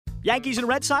Yankees and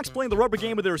Red Sox playing the rubber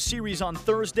game of their series on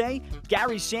Thursday.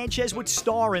 Gary Sanchez would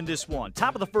star in this one.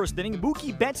 Top of the first inning,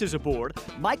 Mookie Betts is aboard.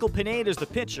 Michael Pineda is the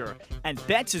pitcher, and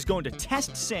Betts is going to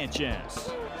test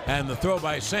Sanchez. And the throw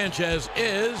by Sanchez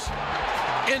is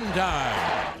in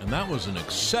time. And that was an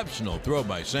exceptional throw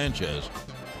by Sanchez.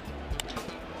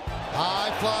 High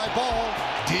fly ball,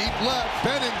 deep left,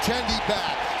 Benintendi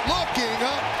back, looking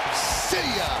up, see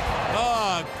ya.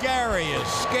 Oh, Gary is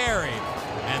scary.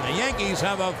 And the Yankees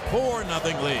have a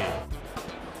 4-0 lead.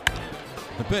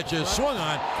 The pitch is swung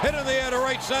on, hit in the air to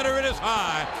right center. It is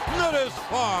high, it is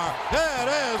far, it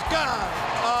is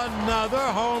gone. Another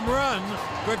home run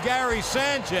for Gary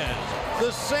Sanchez, the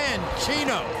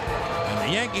Sanchino. And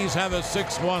the Yankees have a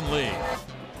 6-1 lead.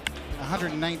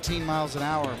 119 miles an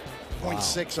hour,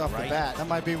 0.6 off the bat. That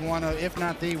might be one of, if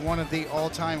not the one of the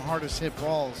all-time hardest hit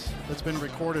balls that's been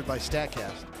recorded by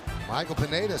StatCast. Michael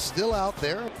Pineda still out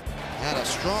there. Had a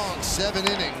strong 7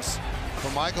 innings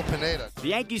for Michael Pineda. The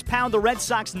Yankees pound the Red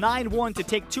Sox 9-1 to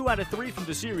take 2 out of 3 from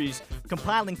the series,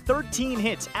 compiling 13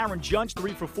 hits. Aaron Judge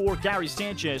 3 for 4. Gary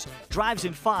Sanchez drives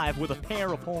in 5 with a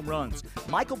pair of home runs.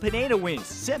 Michael Pineda wins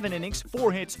 7 innings,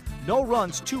 4 hits, no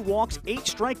runs, 2 walks, 8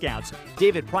 strikeouts.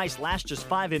 David Price lasts just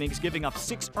 5 innings, giving up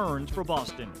 6 earned for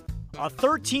Boston. A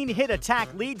 13-hit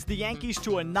attack leads the Yankees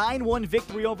to a 9-1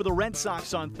 victory over the Red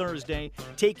Sox on Thursday,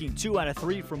 taking 2 out of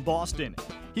 3 from Boston.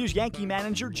 Here's Yankee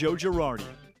manager Joe Girardi.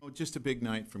 Oh, just a big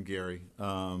night from Gary.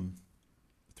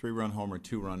 3-run homer,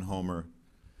 2-run homer.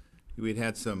 We'd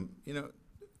had some,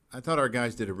 I thought our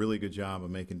guys did a really good job of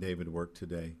making David work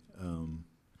today.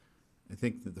 I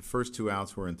think that the first 2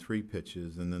 outs were in 3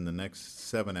 pitches, and then the next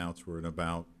 7 outs were in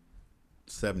about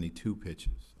 72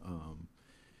 pitches.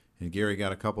 And Gary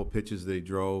got a couple pitches that he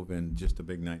drove, and just a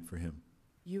big night for him.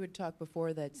 You had talked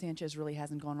before that Sanchez really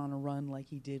hasn't gone on a run like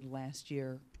he did last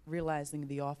year, realizing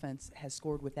the offense has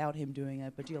scored without him doing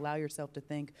it. But do you allow yourself to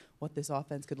think what this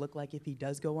offense could look like if he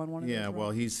does go on one of those runs? Yeah, well,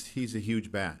 he's a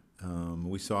huge bat.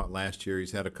 We saw it last year.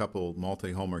 He's had a couple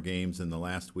multi-homer games in the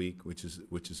last week, which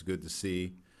is good to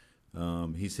see.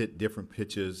 He's hit different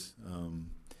pitches.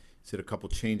 He's hit a couple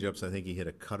change-ups. I think he hit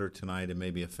a cutter tonight and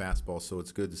maybe a fastball, so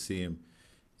it's good to see him.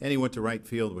 And he went to right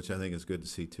field, which I think is good to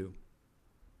see, too.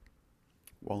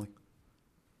 Wally.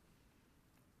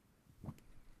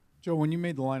 Joe, when you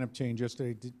made the lineup change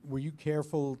yesterday, were you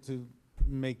careful to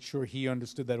make sure he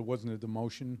understood that it wasn't a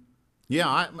demotion? Yeah,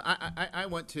 I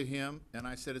went to him, and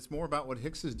I said it's more about what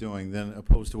Hicks is doing than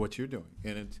opposed to what you're doing.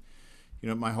 And it's,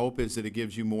 my hope is that it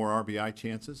gives you more RBI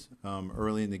chances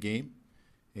early in the game.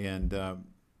 And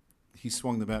he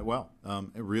swung the bat well,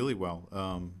 really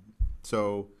well.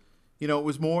 So, it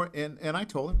was more, and I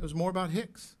told him it was more about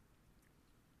Hicks.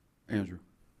 Andrew.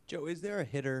 Joe, is there a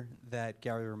hitter that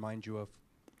Gary reminds you of?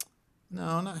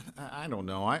 No, I don't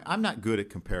know. I'm not good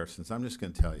at comparisons. I'm just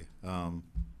going to tell you.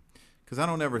 Because I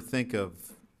don't ever think of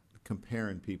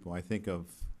comparing people.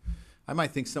 I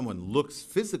might think someone looks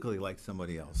physically like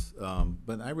somebody else,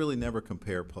 but I really never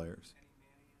compare players.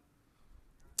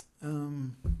 I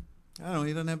don't know.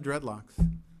 He doesn't have dreadlocks.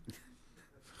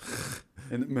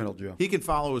 In the middle, Joe. He can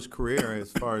follow his career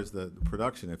as far as the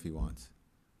production if he wants.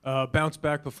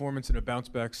 Bounce-back performance and a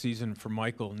bounce-back season for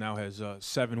Michael. Now has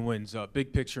 7 wins.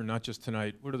 Big picture, not just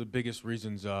tonight. What are the biggest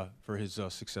reasons for his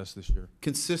success this year?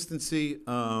 Consistency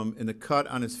in the cut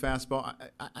on his fastball.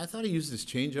 I thought he used his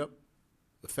changeup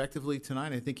effectively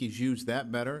tonight. I think he's used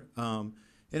that better. And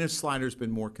his slider's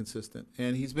been more consistent.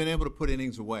 And he's been able to put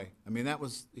innings away. I mean,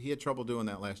 he had trouble doing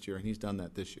that last year, and he's done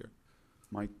that this year.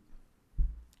 Mike.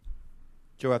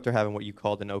 Joe, after having what you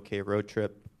called an okay road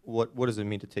trip, what does it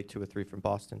mean to take 2 or 3 from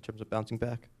Boston in terms of bouncing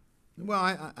back? Well,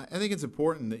 I think it's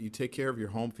important that you take care of your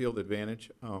home field advantage.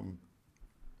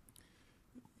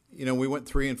 We went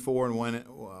 3 and 4 and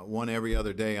won every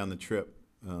other day on the trip.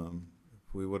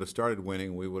 If we would have started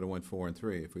winning, we would have went 4 and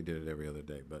 3 if we did it every other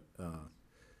day. But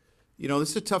this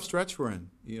is a tough stretch we're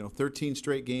in. 13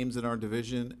 straight games in our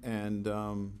division, and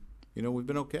we've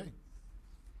been okay.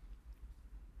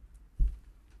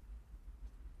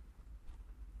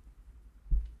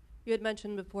 You had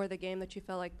mentioned before the game that you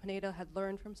felt like Pineda had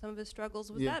learned from some of his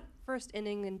struggles. Was that first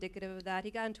inning indicative of that?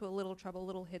 He got into a little trouble,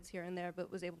 little hits here and there,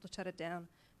 but was able to shut it down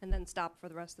and then stop for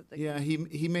the rest of the game. Yeah,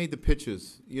 he made the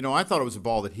pitches. I thought it was a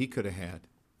ball that he could have had.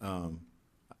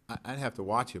 I'd have to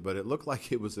watch it, but it looked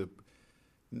like it was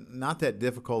not that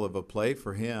difficult of a play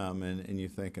for him, and you're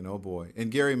thinking, oh, boy.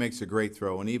 And Gary makes a great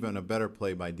throw, and even a better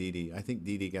play by Didi. I think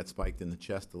Didi got spiked in the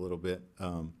chest a little bit.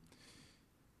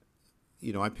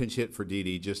 I pinch hit for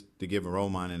Didi just to give a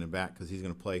Roman in the back because he's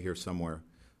going to play here somewhere.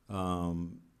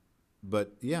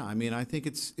 But, yeah, I think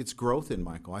it's growth in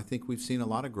Michael. I think we've seen a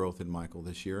lot of growth in Michael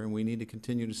this year, and we need to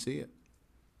continue to see it.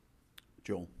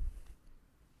 Joel.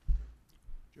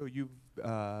 Joe,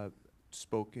 you've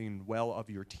spoken well of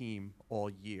your team all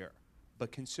year,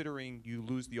 but considering you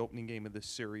lose the opening game of this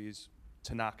series,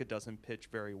 Tanaka doesn't pitch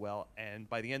very well, and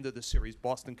by the end of the series,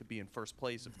 Boston could be in first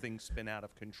place if things spin out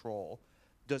of control.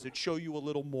 Does it show you a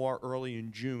little more early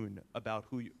in June about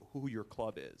who your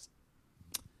club is?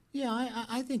 Yeah,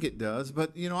 I think it does.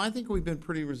 But, I think we've been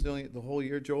pretty resilient the whole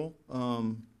year, Joel.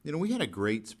 We had a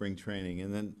great spring training.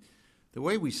 And then the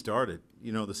way we started,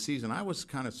 the season, I was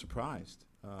kind of surprised.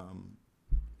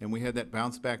 And we had that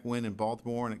bounce-back win in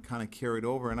Baltimore, and it kind of carried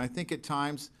over. And I think at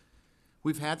times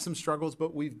we've had some struggles,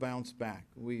 but we've bounced back.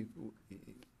 I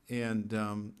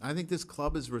think this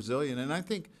club is resilient. And I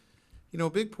think, a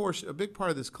big part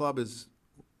of this club is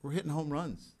we're hitting home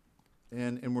runs.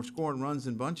 And we're scoring runs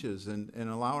in bunches and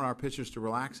allowing our pitchers to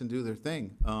relax and do their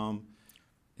thing.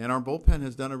 And our bullpen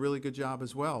has done a really good job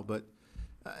as well. But,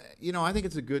 I think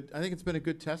it's been a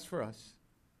good test for us.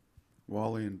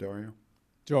 Wally and Dario.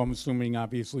 Joe, I'm assuming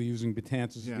obviously using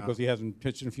Betances because he hasn't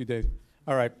pitched in a few days.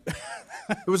 All right.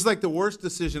 It was like the worst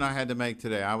decision I had to make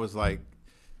today. I was like,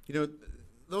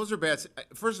 those are bad.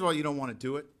 First of all, you don't want to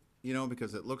do it,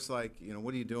 because it looks like,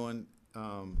 what are you doing?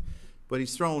 But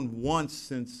he's thrown once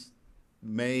since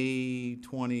May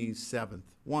 27th,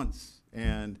 once.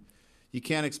 And you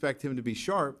can't expect him to be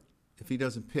sharp if he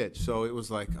doesn't pitch. So it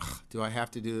was like, do I have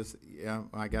to do this? Yeah,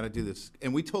 I got to do this.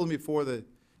 And we told him before the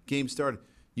game started,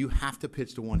 you have to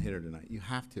pitch to one hitter tonight. You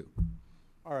have to.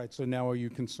 All right, so now are you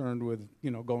concerned with,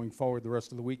 going forward the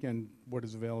rest of the weekend, what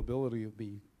his availability will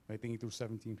be? I think he threw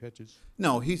 17 pitches.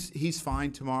 No, he's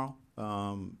fine tomorrow.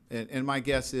 And my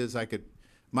guess is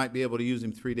might be able to use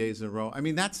him 3 days in a row. I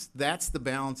mean, that's the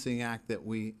balancing act that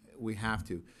we have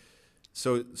to.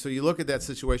 So you look at that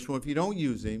situation. Well, if you don't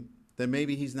use him, then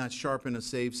maybe he's not sharp in a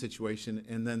save situation,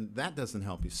 and then that doesn't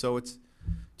help you. So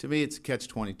to me, it's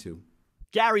catch-22.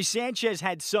 Gary Sanchez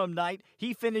had some night.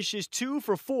 He finishes 2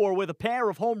 for 4 with a pair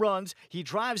of home runs. He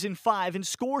drives in 5 and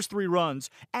scores 3 runs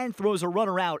and throws a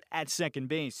runner out at second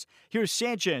base. Here's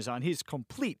Sanchez on his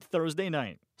complete Thursday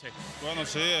night. Bueno,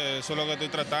 sí, eso es lo que estoy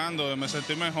tratando. Me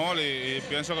sentí mejor y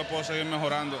pienso que puedo seguir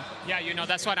mejorando. Yeah,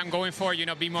 that's what I'm going for.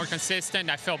 Be more consistent.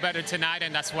 I feel better tonight,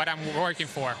 and that's what I'm working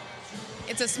for.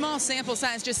 It's a small sample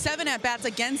size, just 7 at-bats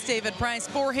against David Price,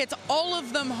 4 hits, all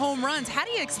of them home runs. How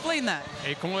do you explain that?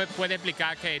 ¿Cómo puede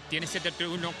explicar que tiene 7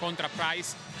 turnos contra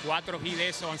Price, 4 hits de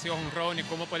esos han sido jonrones?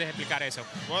 ¿Cómo puedes explicar eso?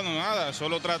 Bueno, nada,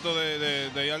 solo trato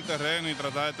de ir al terreno y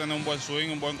tratar de tener un buen swing,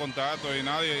 un buen contacto y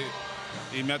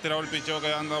y me ha tirado el picheo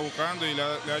que anda buscando y le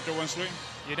ha hecho buen swing.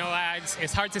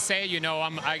 It's hard to say.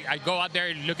 I go out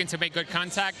there looking to make good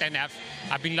contact, and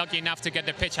I've been lucky enough to get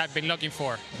the pitch I've been looking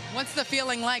for. What's the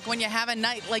feeling like when you have a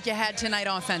night like you had tonight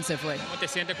offensively? ¿Cómo te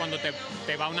sientes cuando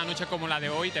te va una noche como la de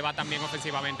hoy y te va tan bien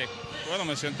ofensivamente? Bueno,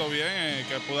 me siento bien,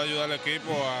 que pude ayudar al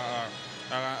equipo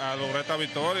a lograr esta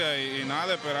victoria y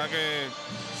nada, esperar que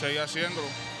siga haciéndolo.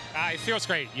 It feels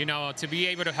great, to be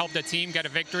able to help the team get a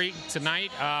victory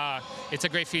tonight. It's a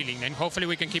great feeling, and hopefully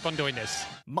we can keep on doing this.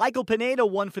 Michael Pineda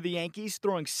won for the Yankees,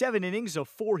 throwing 7 innings of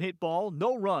 4-hit ball,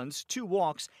 no runs, 2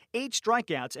 walks, 8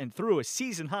 strikeouts, and threw a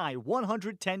season-high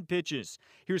 110 pitches.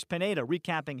 Here's Pineda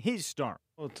recapping his start.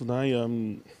 Tonight,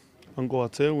 I'm go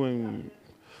out there when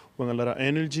a lot of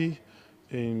energy,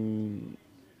 and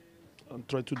I'm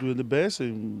trying to do the best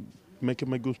and make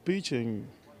my good pitch, and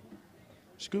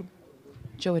it's good.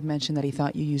 Joe had mentioned that he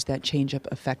thought you used that changeup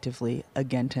effectively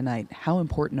again tonight. How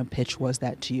important a pitch was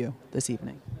that to you this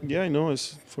evening? Yeah, I know.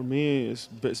 For me,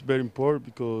 it's very important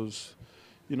because,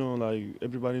 like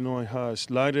everybody knows I have a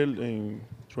slider, and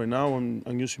right now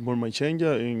I'm using more my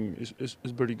changeup, and it's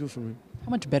very good for me. How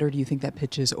much better do you think that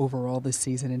pitch is overall this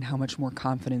season, and how much more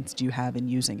confidence do you have in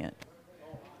using it?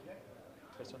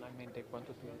 Personalmente,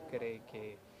 ¿cuánto tú crees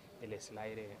que el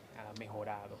slider ha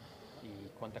mejorado y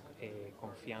cuánta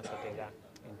confianza te da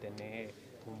en tener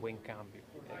un buen cambio?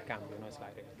 El cambio, no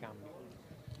slider, el cambio.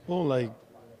 Well, like,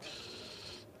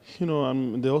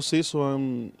 I'm the whole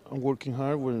season I'm working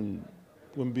hard when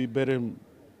be better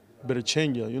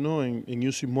changer, and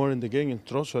using more in the game and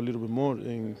trust a little bit more,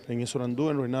 and that's what I'm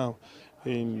doing right now.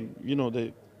 And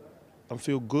I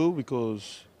feel good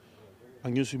because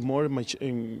I'm using more my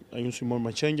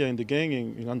changer in the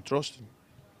game, and I'm trusting.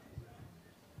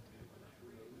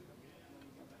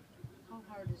 How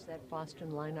hard is that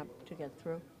Boston lineup to get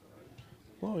through?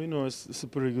 Well, it's a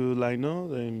pretty good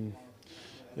lineup, and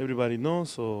everybody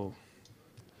knows. So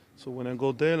when I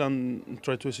go there, I'm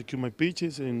try to execute my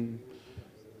pitches and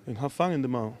have fun in the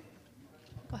mound.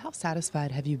 Well, how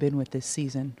satisfied have you been with this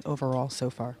season overall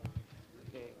so far?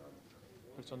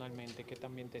 Personalmente, ¿qué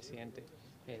también te sientes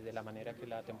de la manera que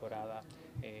la temporada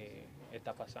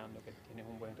está pasando, que tienes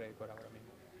un buen récord ahora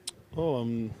mismo? Oh,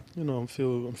 I'm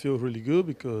feel really good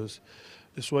because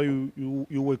that's why you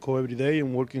wake up every day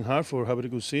and working hard for having a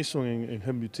good season and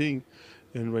help your team.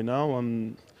 And right now,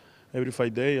 every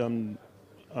 5 days I'm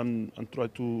trying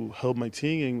to help my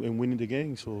team and winning the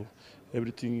game. So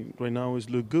everything right now is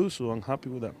look good. So I'm happy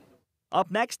with that.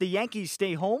 Up next, the Yankees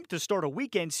stay home to start a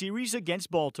weekend series against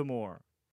Baltimore.